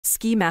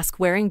ski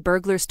mask-wearing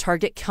burglars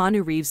target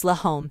Keanu Reeves'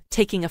 home,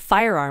 taking a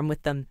firearm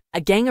with them. A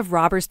gang of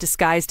robbers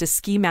disguised as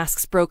ski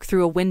masks broke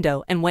through a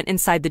window and went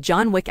inside the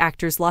John Wick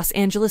actor's Los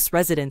Angeles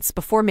residence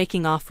before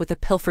making off with a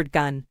pilfered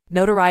gun.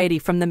 Notoriety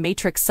from The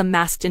Matrix. Some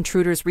masked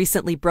intruders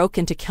recently broke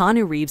into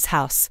Keanu Reeves'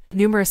 house.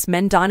 Numerous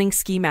men donning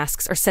ski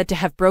masks are said to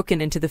have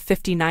broken into the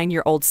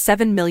 59-year-old's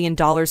 $7 million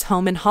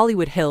home in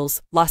Hollywood Hills,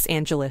 Los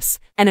Angeles.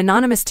 An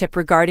anonymous tip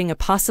regarding a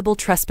possible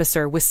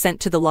trespasser was sent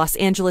to the Los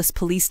Angeles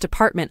Police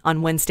Department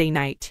on Wednesday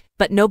night,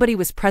 but nobody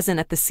was present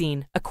at the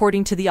scene,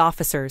 according to the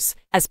officers.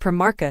 As per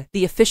Marca,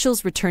 the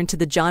officials returned to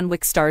the John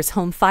Wick star's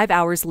home 5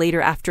 hours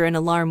later after an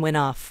alarm went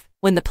off.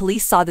 When the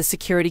police saw the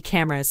security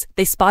cameras,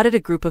 they spotted a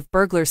group of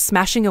burglars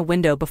smashing a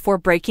window before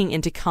breaking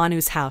into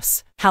Keanu's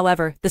house.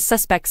 However, the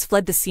suspects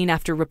fled the scene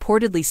after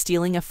reportedly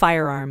stealing a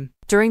firearm.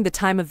 During the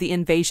time of the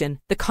invasion,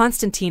 the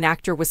Constantine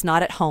actor was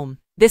not at home.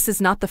 This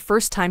is not the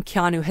first time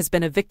Keanu has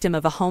been a victim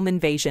of a home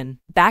invasion.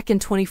 Back in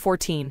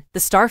 2014, the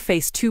star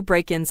faced 2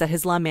 break-ins at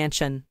his La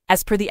mansion.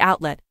 As per the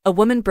outlet, a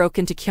woman broke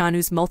into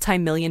Keanu's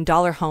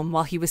multi-million-dollar home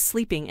while he was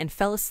sleeping and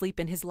fell asleep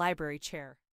in his library chair.